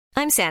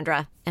I'm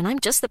Sandra, and I'm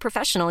just the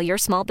professional your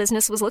small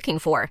business was looking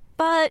for.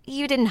 But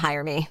you didn't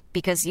hire me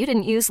because you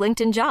didn't use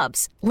LinkedIn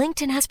Jobs.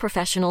 LinkedIn has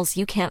professionals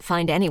you can't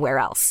find anywhere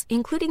else,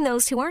 including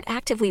those who aren't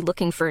actively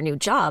looking for a new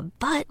job,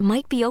 but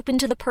might be open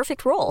to the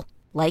perfect role,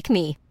 like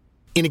me.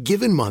 In a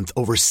given month,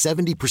 over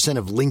 70%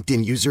 of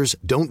LinkedIn users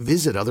don't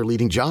visit other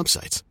leading job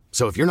sites.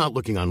 So if you're not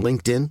looking on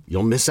LinkedIn,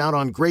 you'll miss out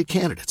on great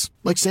candidates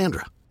like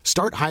Sandra.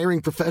 Start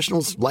hiring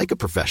professionals like a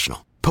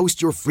professional.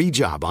 Post your free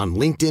job on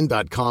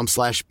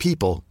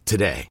linkedin.com/people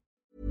today.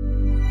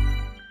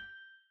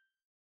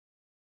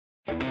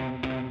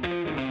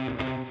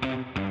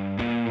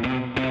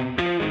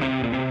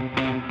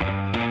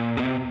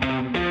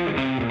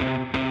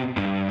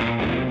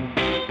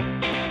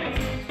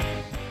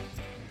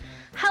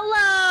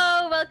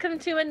 Hello, welcome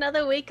to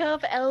another week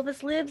of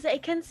Elvis Lives, a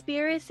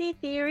conspiracy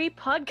theory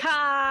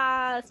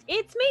podcast.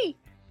 It's me,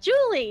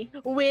 Julie,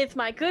 with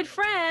my good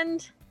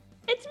friend.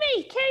 It's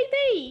me,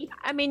 KB.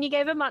 I mean, you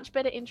gave a much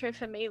better intro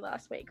for me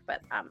last week,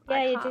 but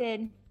yeah, you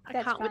did.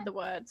 I can't with the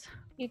words.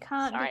 You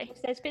can't. Sorry.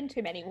 Because there's been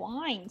too many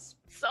wines.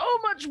 So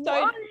much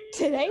wine.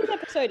 Today's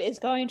episode is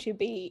going to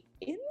be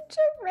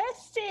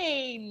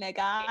interesting,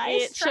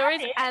 guys. It sure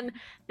is, and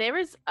there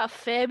is a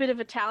fair bit of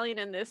Italian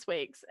in this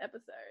week's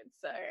episode,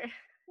 so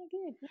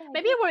Good. Yeah,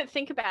 maybe I won't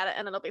think about it,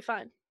 and then it'll be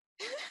fine.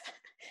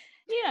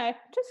 You know,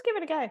 just give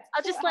it a go.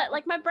 I'll just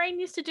like my brain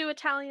used to do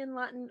Italian,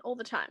 Latin all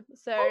the time,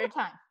 so all the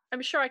time.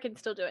 I'm sure I can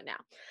still do it now.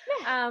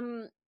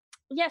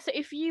 Yeah. So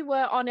if you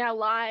were on our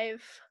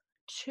live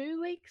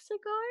 2 weeks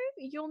ago,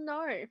 you'll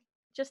know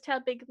just how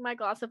big my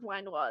glass of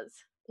wine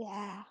was.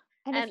 Yeah.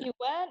 And if you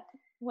weren't,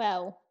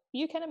 well,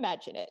 you can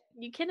imagine it.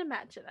 You can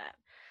imagine that.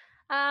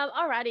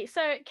 Alrighty,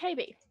 so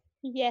KB.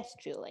 Yes,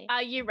 Julie.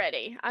 Are you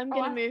ready? I'm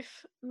going to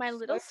move my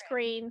little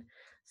screen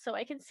so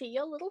I can see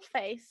your little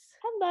face.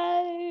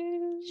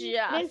 Hello.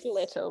 Just. It is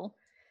little.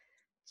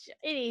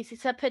 It is.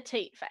 It's a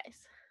petite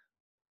face.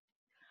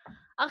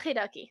 Okie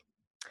dokie.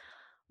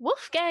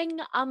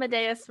 Wolfgang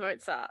Amadeus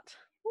Mozart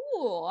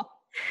Ooh.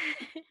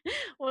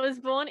 was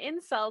born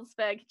in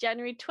Salzburg,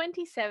 January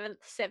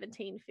 27th,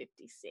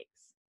 1756.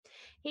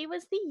 He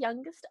was the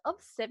youngest of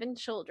 7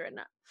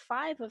 children,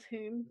 5 of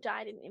whom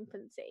died in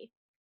infancy.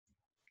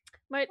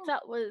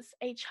 Mozart was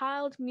a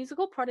child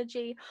musical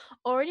prodigy,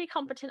 already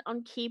competent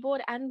on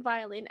keyboard and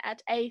violin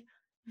at a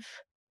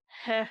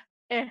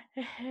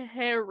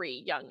very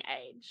young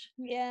age.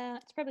 Yeah,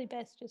 it's probably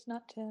best just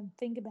not to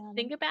think about it.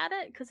 Think about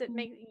it, because it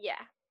makes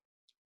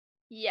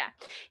yeah.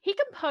 He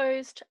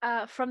composed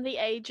from the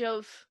age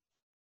of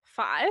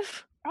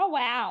 5. Oh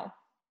wow!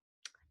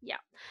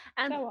 Yeah,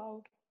 and so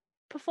old.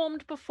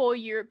 Performed before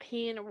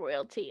European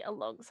royalty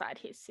alongside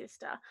his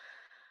sister.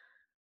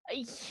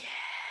 Yeah,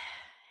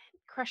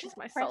 it crushes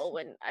my soul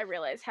when I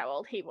realize how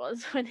old he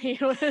was when he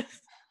was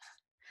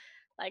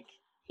like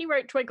he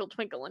wrote Twinkle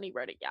Twinkle and he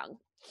wrote it young.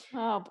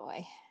 Oh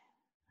boy.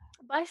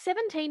 By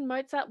 17,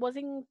 Mozart was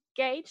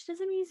engaged as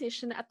a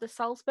musician at the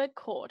Salzburg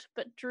court,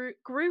 but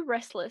grew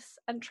restless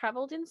and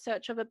travelled in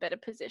search of a better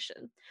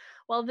position.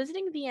 While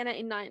visiting Vienna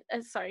in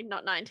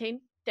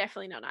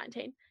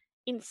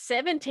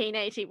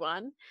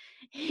 1781,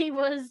 he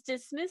was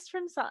dismissed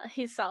from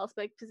his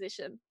Salzburg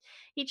position.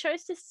 He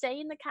chose to stay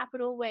in the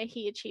capital where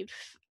he achieved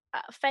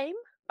fame,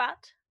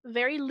 but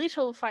very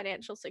little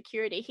financial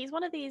security. He's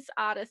one of these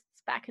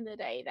artists back in the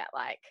day that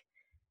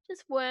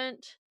just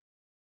weren't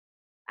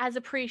as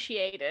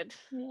appreciated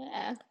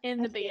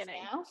in the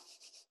beginning.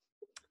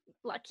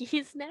 Like he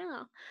is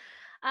now.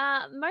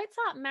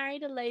 Mozart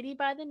married a lady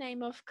by the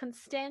name of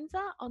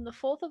Constanza on the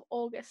 4th of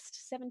August,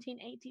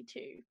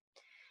 1782.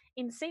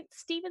 In St.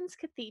 Stephen's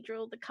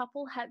Cathedral, the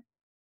couple had...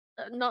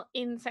 not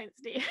in St.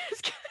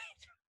 Stephen's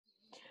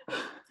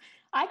Cathedral.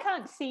 I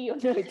can't see your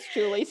notes,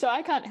 Julie, so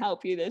I can't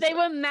help you this They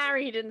were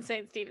married in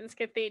St. Stephen's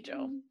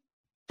Cathedral.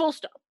 Full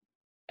stop.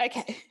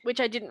 Okay.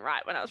 Which I didn't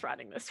write when I was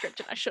writing the script,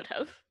 and I should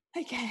have.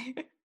 Okay.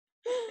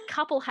 The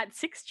couple had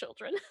 6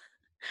 children,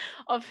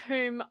 of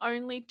whom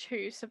only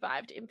 2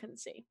 survived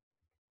infancy.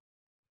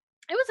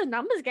 It was a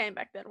numbers game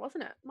back then,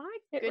 wasn't it? My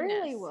goodness. It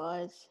really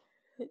was.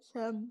 It's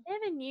never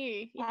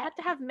knew. You had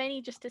to have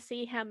many just to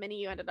see how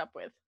many you ended up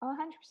with.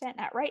 100%.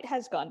 That rate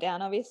has gone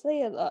down,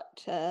 obviously, a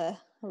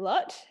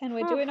lot, and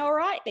we're doing all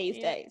right these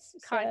days.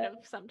 Kind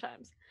of,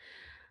 sometimes.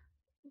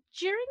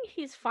 During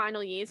his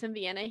final years in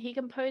Vienna, he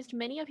composed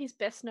many of his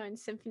best-known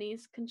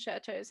symphonies,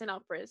 concertos, and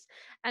operas,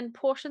 and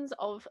portions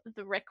of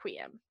the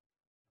Requiem,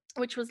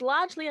 which was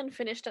largely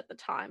unfinished at the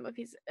time of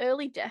his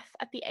early death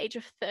at the age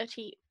of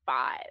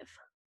 35.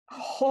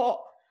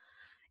 Oh,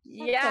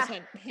 yeah. That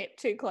doesn't hit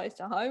too close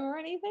to home or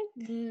anything?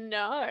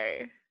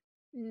 No.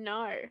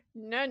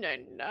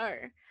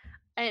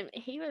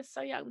 He was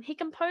so young. He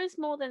composed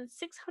more than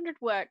 600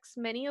 works,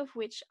 many of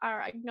which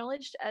are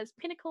acknowledged as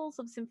pinnacles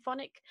of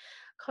symphonic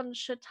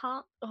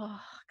concertant. Oh,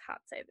 I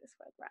can't say this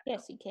word right.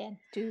 Yes, you can.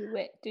 Do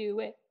it.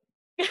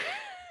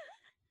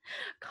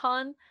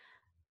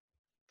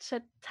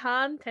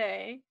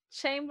 Concertante,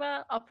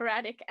 chamber,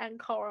 operatic, and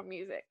choral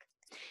music.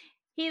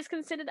 He is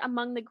considered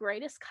among the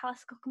greatest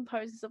classical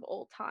composers of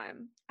all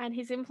time, and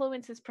his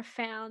influence is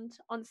profound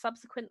on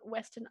subsequent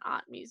Western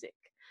art music.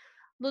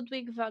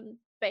 Ludwig van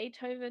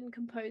Beethoven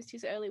composed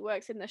his early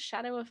works in the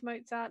shadow of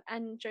Mozart,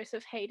 and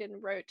Joseph Haydn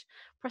wrote,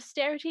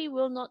 "Posterity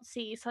will not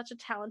see such a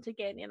talent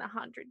again in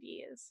 100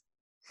 years."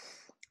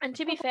 And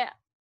to be fair,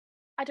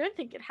 I don't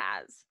think it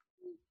has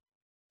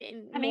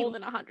in more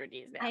than 100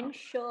 years now. I'm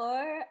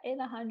sure in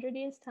 100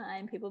 years'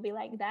 time, people will be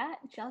like, that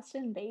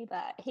Justin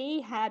Bieber,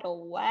 he had a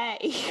way.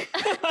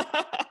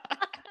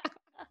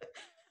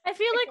 I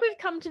feel like we've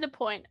come to the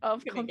point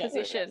of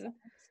composition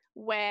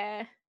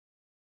where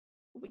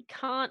we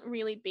can't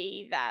really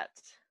be that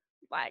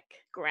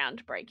like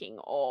groundbreaking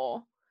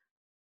or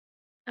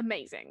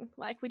amazing.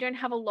 Like, we don't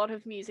have a lot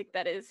of music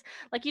that is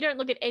like, you don't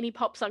look at any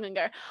pop song and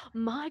go,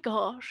 my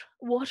gosh,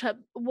 what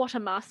a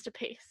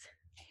masterpiece.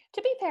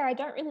 To be fair, I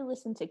don't really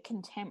listen to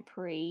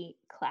contemporary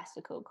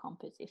classical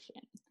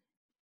composition.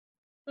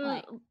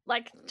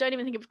 Like don't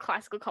even think of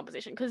classical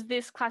composition, because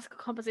this classical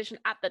composition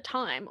at the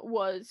time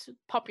was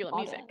popular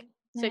music.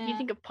 So if you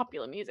think of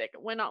popular music,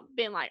 we're not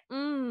being like,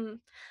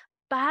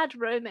 Bad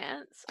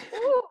Romance.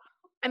 Ooh.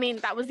 I mean,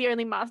 that was the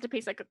only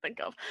masterpiece I could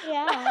think of.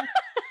 Yeah.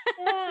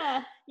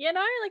 Yeah. You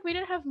know, like, we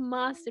don't have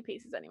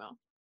masterpieces anymore.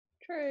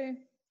 True.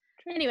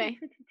 Anyway,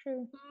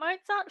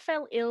 Mozart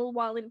fell ill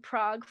while in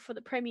Prague for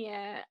the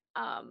premiere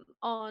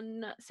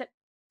on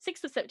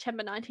 6th of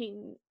September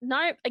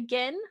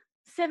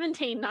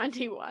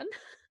 1791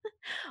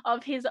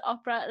 of his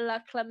opera La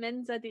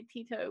Clemenza di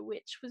Tito,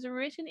 which was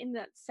written in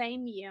that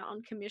same year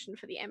on commission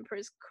for the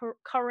emperor's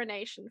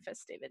coronation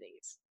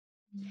festivities.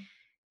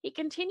 He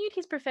continued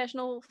his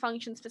professional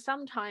functions for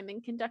some time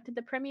and conducted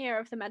the premiere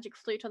of The Magic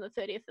Flute on the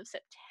 30th of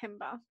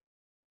September.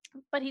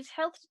 But his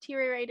health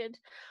deteriorated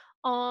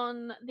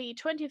on the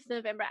 20th of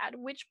November, at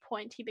which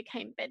point he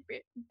became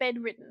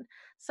bedridden,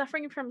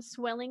 suffering from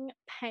swelling,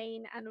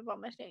 pain, and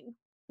vomiting.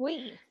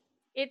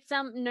 It's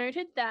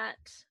noted that,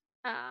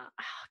 I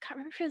can't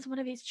remember if it was one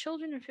of his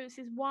children or if it was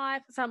his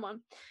wife,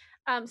 someone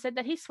said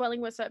that his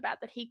swelling was so bad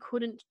that he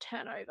couldn't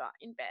turn over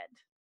in bed.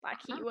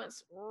 Like, he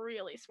was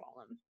really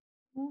swollen.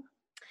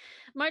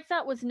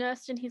 Mozart was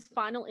nursed in his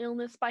final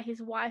illness by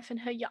his wife and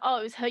her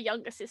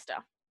younger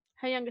sister,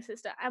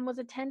 and was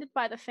attended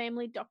by the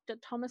family doctor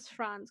Thomas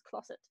Franz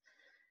Closet.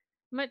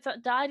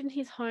 Mozart died in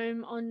his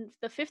home on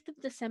the 5th of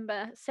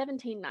December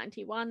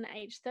 1791,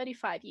 aged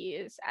 35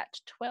 years, at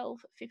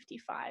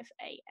 12:55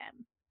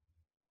 a.m.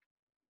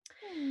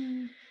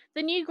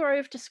 The New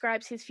Grove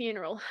describes his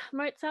funeral.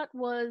 Mozart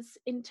was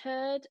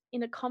interred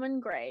in a common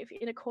grave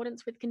in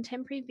accordance with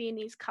contemporary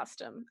Viennese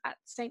custom at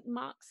St.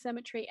 Mark's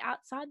Cemetery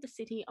outside the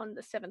city on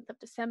the 7th of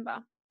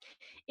December.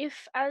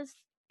 If, as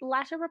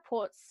latter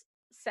reports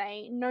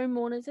say, no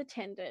mourners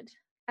attended,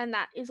 and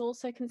that is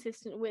also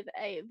consistent with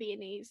a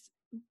Viennese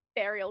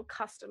burial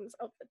customs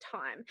of the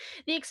time.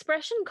 The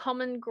expression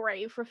common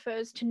grave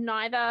refers to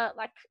neither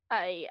like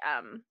a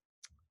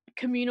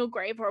communal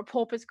grave or a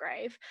pauper's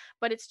grave,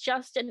 but it's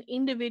just an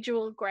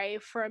individual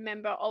grave for a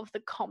member of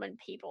the common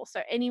people.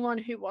 So anyone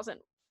who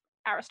wasn't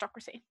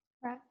aristocracy,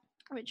 right,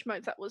 which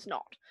Mozart was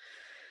not.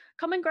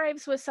 Common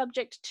graves were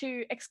subject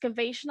to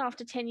excavation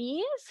after 10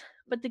 years,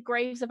 but the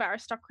graves of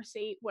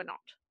aristocracy were not.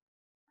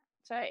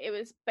 So it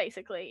was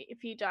basically,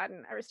 if you died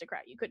an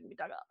aristocrat, you couldn't be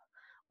dug up,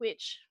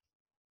 which,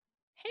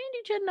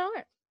 handy to know.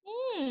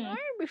 No,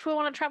 if we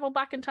want to travel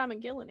back in time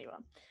and kill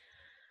anyone.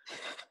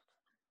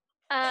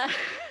 I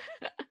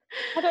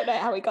don't know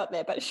how we got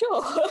there, but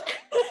sure.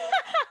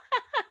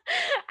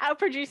 Our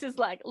producer's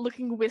like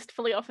looking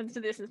wistfully off into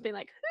this and being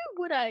like,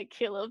 who would I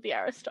kill of the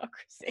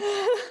aristocracy?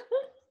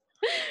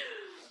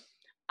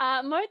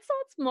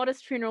 Mozart's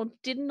modest funeral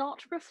did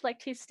not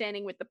reflect his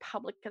standing with the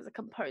public as a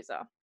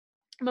composer.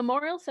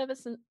 Memorial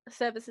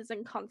services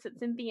and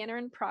concerts in Vienna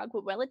and Prague were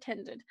well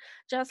attended,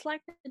 just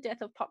like the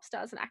death of pop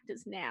stars and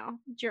actors now,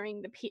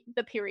 during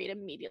the period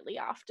immediately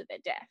after their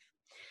death.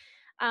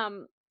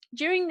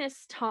 During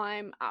this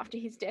time after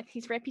his death,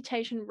 his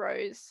reputation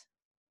rose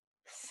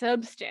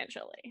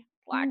substantially,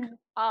 like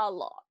a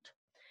lot.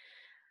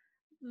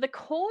 The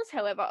cause,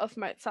 however, of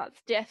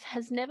Mozart's death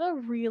has never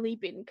really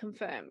been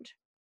confirmed.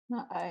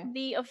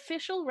 The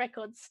official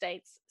record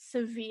states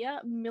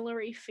severe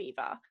miliary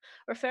fever,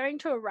 referring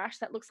to a rash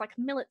that looks like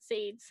millet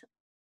seeds.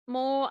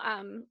 More,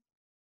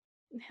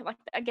 like,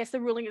 I guess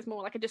the ruling is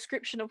more like a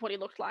description of what he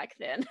looked like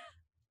than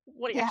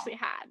what he actually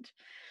had.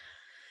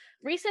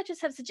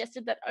 Researchers have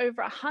suggested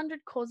over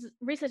 100 causes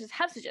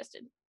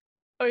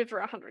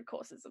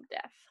of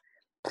death.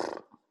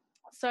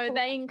 So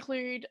they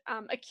include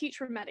acute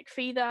rheumatic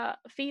fever,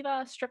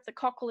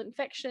 streptococcal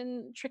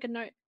infection,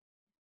 trichinosis,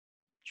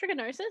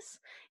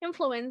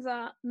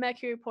 influenza,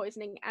 mercury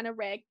poisoning, and a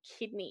rare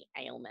kidney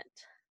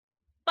ailment.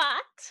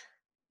 But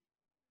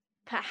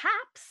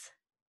perhaps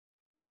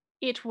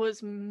it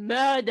was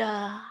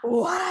murder.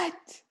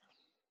 What?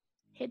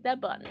 Hit that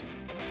button.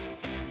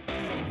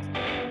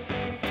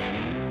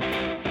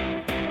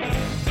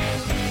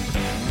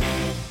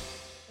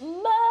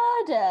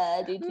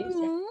 Murder, did you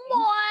say?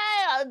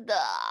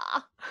 Murder.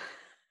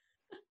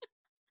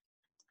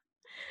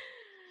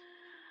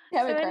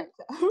 Have a great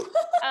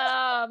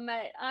time.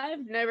 Mate, I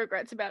have no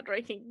regrets about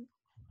drinking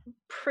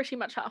pretty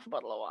much half a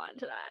bottle of wine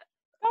tonight.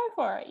 Go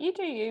for it. You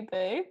do you,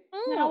 boo.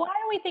 Now, why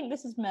do we think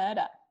this is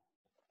murder?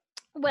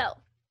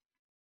 Well,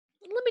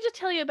 let me just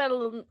tell you about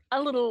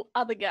a little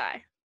other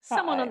guy,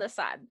 someone on the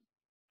side.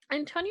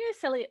 Antonio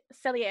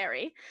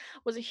Salieri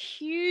was a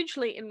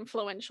hugely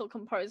influential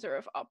composer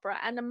of opera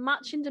and a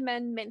much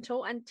in-demand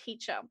mentor and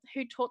teacher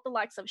who taught the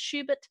likes of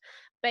Schubert,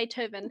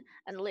 Beethoven,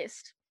 and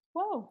Liszt.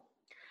 Whoa.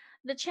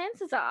 The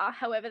chances are,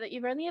 however, that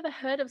you've only ever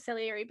heard of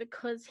Salieri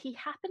because he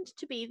happened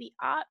to be the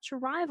arch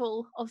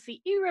rival of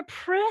the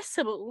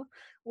irrepressible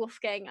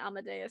Wolfgang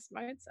Amadeus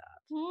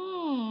Mozart.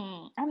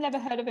 I've never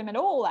heard of him at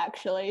all,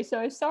 actually,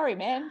 so sorry,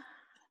 man.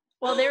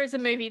 Well, there is a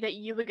movie that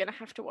you were going to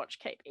have to watch,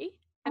 KB,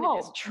 and it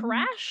is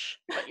trash,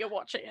 but you're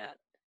watching it.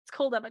 It's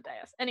called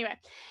Amadeus. Anyway,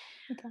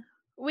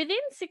 within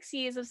 6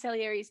 years of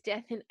Salieri's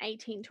death in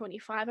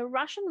 1825, a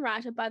Russian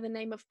writer by the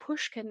name of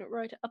Pushkin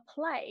wrote a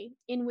play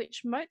in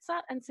which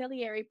Mozart and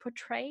Salieri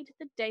portrayed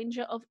the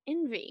danger of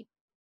envy.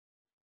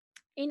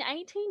 In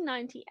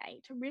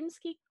 1898,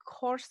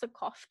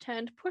 Rimsky-Korsakov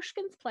turned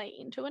Pushkin's play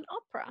into an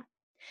opera.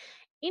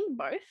 In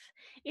both,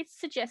 it's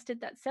suggested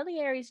that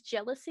Salieri's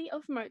jealousy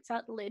of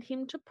Mozart led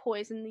him to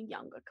poison the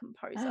younger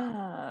composer.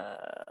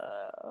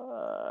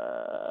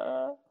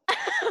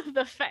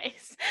 The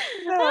face.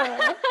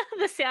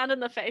 The sound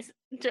and the face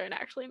don't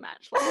actually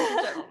match, ladies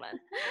and gentlemen.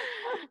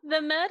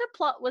 The murder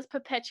plot was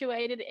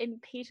perpetuated in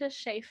Peter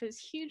Shaffer's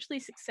hugely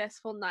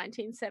successful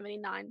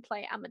 1979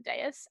 play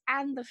Amadeus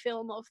and the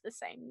film of the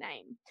same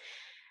name.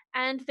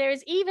 And there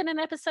is even an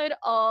episode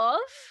of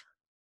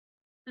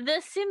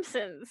The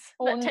Simpsons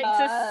that takes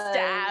a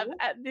stab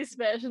at this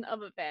version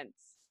of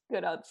events.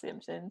 Good old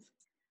Simpsons.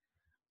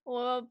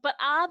 But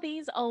are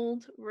these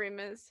old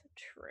rumors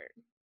true?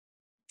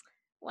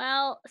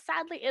 Well,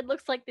 sadly, it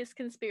looks like this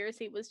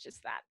conspiracy was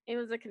just that. It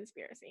was a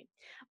conspiracy.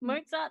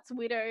 Mozart's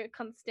widow,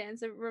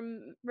 Constanza,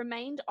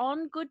 remained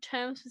on good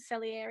terms with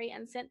Salieri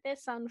and sent their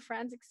son,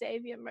 Franz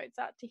Xavier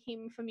Mozart, to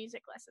him for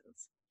music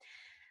lessons.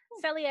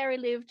 Salieri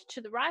lived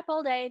to the ripe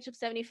old age of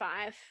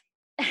 75.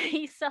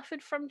 He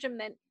suffered from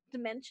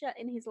dementia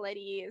in his later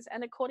years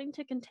and, according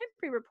to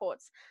contemporary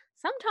reports,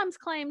 sometimes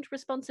claimed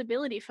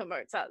responsibility for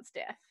Mozart's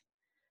death,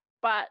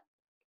 but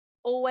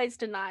always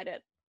denied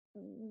it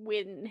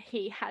when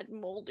he had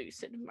more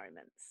lucid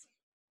moments.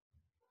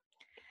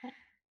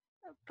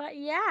 But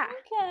yeah.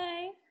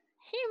 Okay.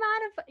 He might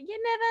have,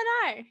 you never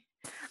know.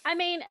 I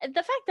mean, the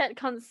fact that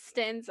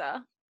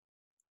Constanza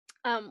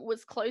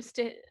was close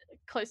to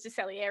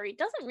Salieri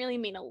doesn't really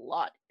mean a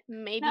lot.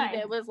 Maybe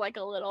there was like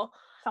a little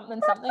something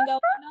going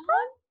on.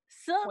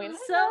 Something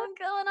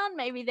going on.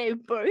 Maybe they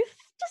both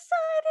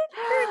decided.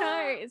 Who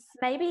knows?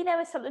 Maybe there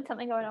was something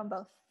going on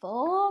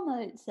before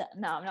Mozart.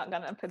 No, I'm not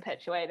going to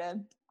perpetuate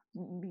a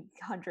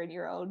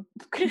 100-year-old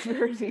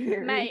conspiracy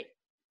theory. Mate,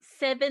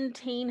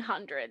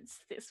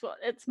 1700s. It's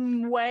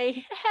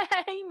way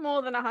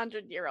more than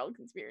 100-year-old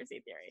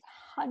conspiracy theory.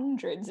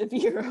 Hundreds of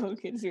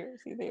year-old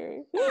conspiracy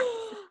theory.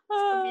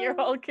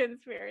 Year-old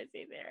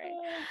conspiracy theory.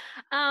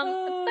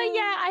 But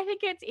yeah, I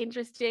think it's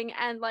interesting,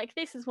 and like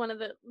this is one of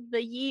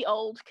the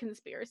ye-old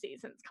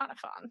conspiracies, and it's kind of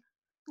fun.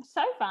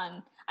 So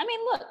fun. I mean,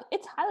 look,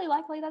 it's highly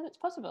likely that it's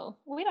possible.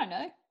 We don't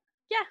know.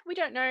 Yeah, we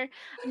don't know.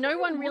 No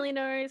one really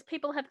knows.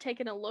 People have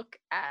taken a look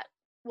at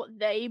what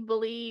they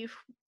believe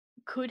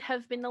could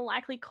have been the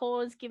likely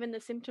cause given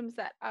the symptoms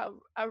that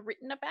are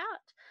written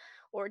about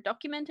or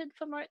documented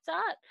for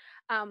Mozart.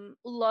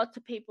 Lots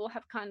of people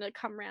have kind of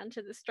come around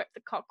to the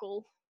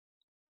streptococcal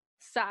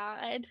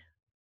side.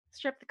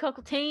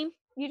 Streptococcal team.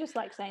 You just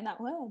like saying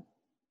that word.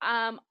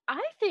 I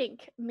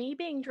think me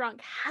being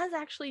drunk has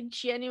actually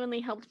genuinely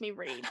helped me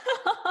read.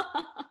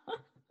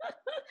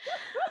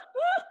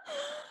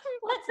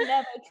 Let's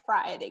never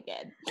try it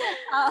again.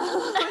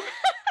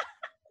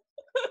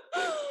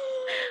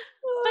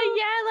 But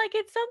yeah, like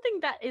it's something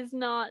that is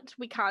not,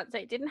 we can't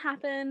say it didn't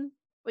happen.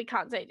 We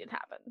can't say it did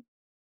happen.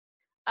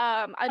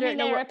 I don't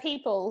know. There are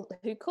people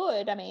who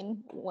could. I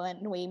mean,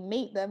 when we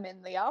meet them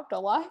in the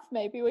afterlife,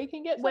 maybe we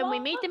can get some when we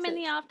meet them in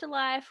the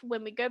afterlife,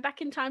 when we go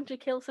back in time to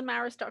kill some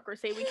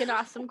aristocracy, we can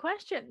ask some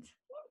questions.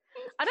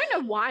 I don't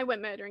know why we're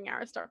murdering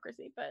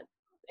aristocracy, but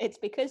it's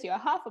because you're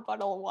half a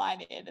bottle of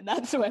wine in, and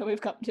that's where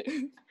we've come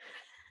to.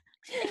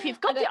 If you've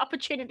got the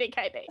opportunity,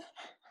 KB.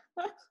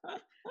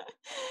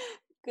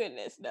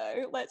 Goodness,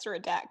 no. Let's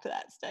redact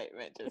that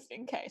statement just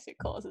in case it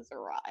causes a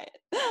riot.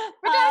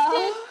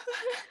 Redacted.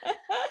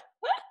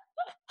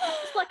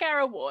 It's like our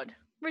award.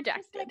 Redacted.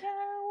 It's like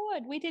our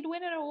award. We did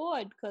win an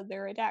award called the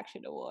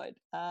Redaction Award.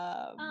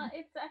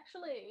 It's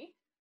actually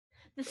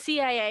the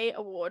CIA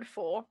award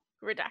for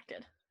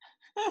redacted.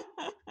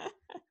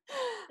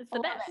 It's the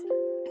best.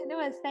 It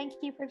was. Thank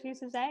you,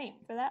 producer Zane,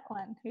 for that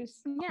one. Who's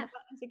on the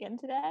buttons again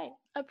today?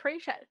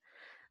 Appreciate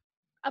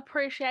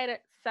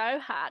it so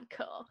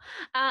hardcore.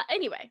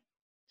 Anyway,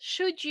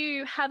 should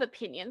you have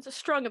opinions,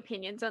 strong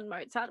opinions on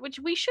Mozart, which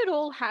we should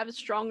all have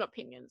strong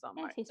opinions on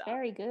Yes, Mozart. he's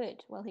very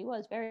good. Well, he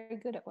was very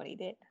good at what he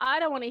did. I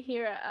don't want to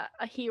hear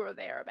a here or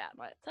there about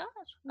Mozart.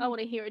 I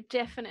want to hear a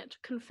definite,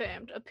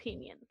 confirmed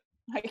opinion.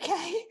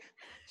 Okay.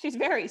 She's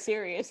very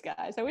serious,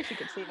 guys. I wish you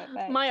could see that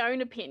face. My own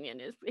opinion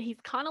is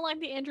he's kind of like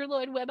the Andrew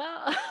Lloyd Webber.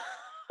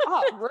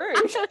 Oh, rude.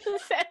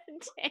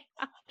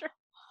 1700.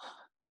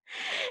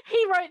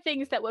 He wrote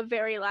things that were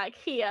very like,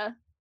 here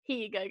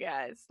you go,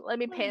 guys. Let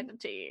me pander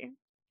to you.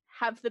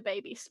 Have the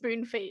baby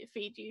spoon feed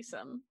you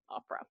some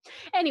opera.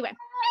 Anyway.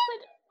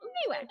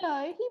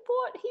 No, he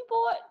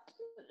bought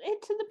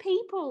it to the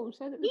people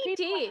so that the He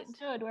people did.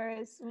 understood.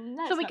 Whereas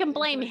So we can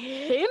blame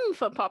him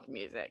for pop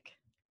music.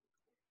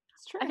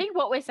 It's true. I think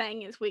what we're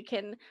saying is we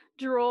can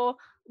draw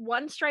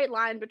one straight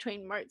line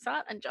between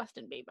Mozart and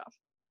Justin Bieber.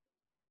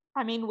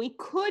 I mean, we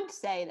could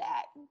say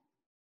that,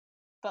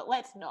 but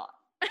let's not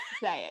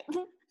say it.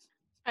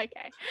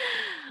 Okay.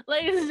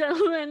 Ladies and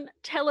gentlemen,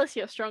 tell us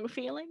your strong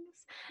feelings.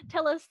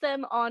 Tell us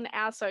them on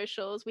our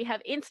socials. We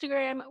have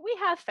Instagram. We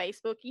have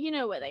Facebook. You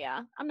know where they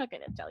are. I'm not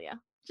going to tell you.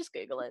 Just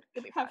Google it.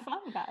 It'll be fun. Have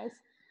fun, guys.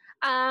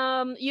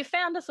 You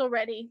found us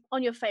already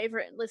on your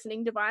favorite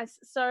listening device.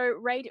 So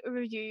rate,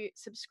 review,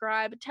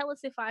 subscribe. Tell us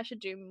if I should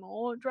do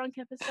more drunk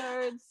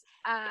episodes.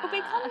 It'll be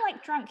kind of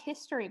like Drunk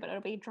History, but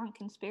it'll be Drunk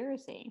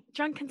Conspiracy.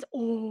 TM.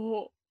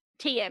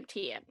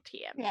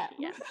 Yeah.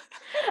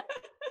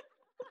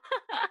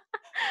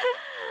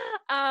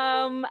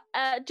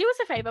 Do us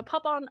a favor,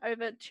 pop on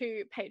over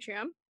to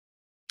Patreon.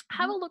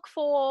 Have a look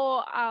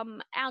for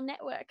our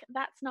network.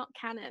 That's Not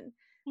Canon.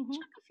 Chuck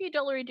a few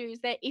dollary dues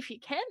there if you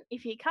can.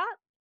 If you can't,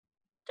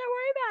 don't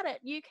worry about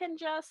it. You can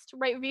just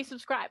rate, review,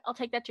 subscribe. I'll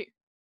take that too.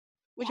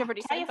 Whichever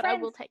you say, but I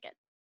will take it.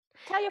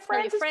 Tell your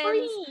friends, it's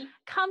free.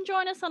 Come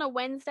join us on a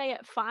Wednesday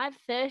at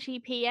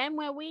 5:30 p.m.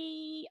 where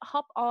we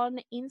hop on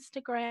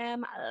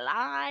Instagram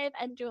live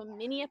and do a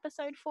mini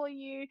episode for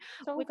you,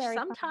 which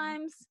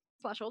sometimes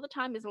 / all the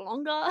time is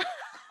longer.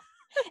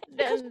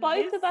 Because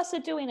both of us are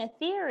doing a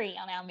theory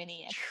on our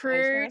mini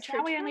episodes.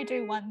 True. We only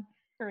do one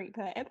theory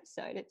per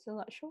episode. It's a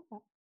lot shorter.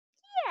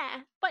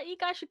 Yeah, but you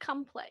guys should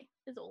come play,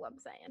 is all I'm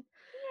saying.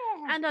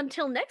 Yeah. And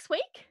until next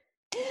week,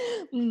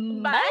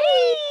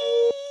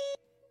 Bye.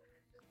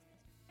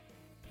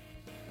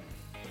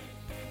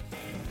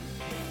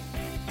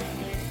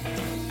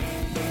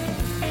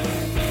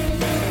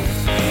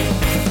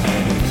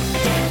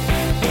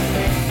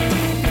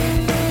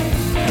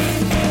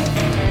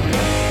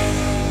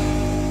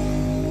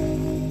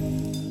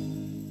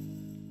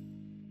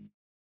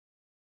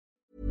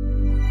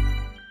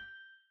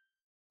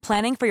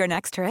 Planning for your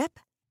next trip?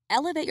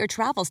 Elevate your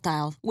travel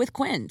style with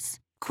Quince.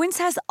 Quince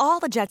has all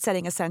the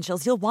jet-setting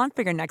essentials you'll want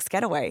for your next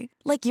getaway,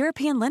 like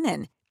European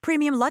linen,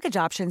 premium luggage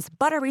options,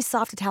 buttery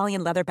soft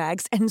Italian leather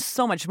bags, and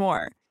so much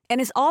more.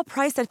 And is all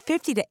priced at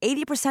 50 to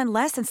 80%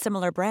 less than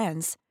similar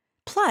brands.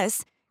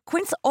 Plus,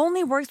 Quince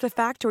only works with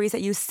factories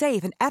that use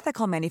safe and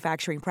ethical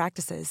manufacturing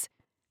practices.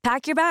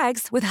 Pack your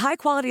bags with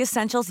high-quality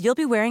essentials you'll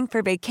be wearing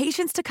for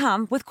vacations to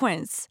come with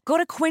Quince. Go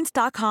to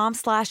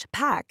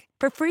quince.com/pack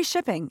for free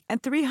shipping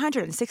and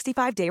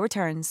 365-day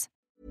returns.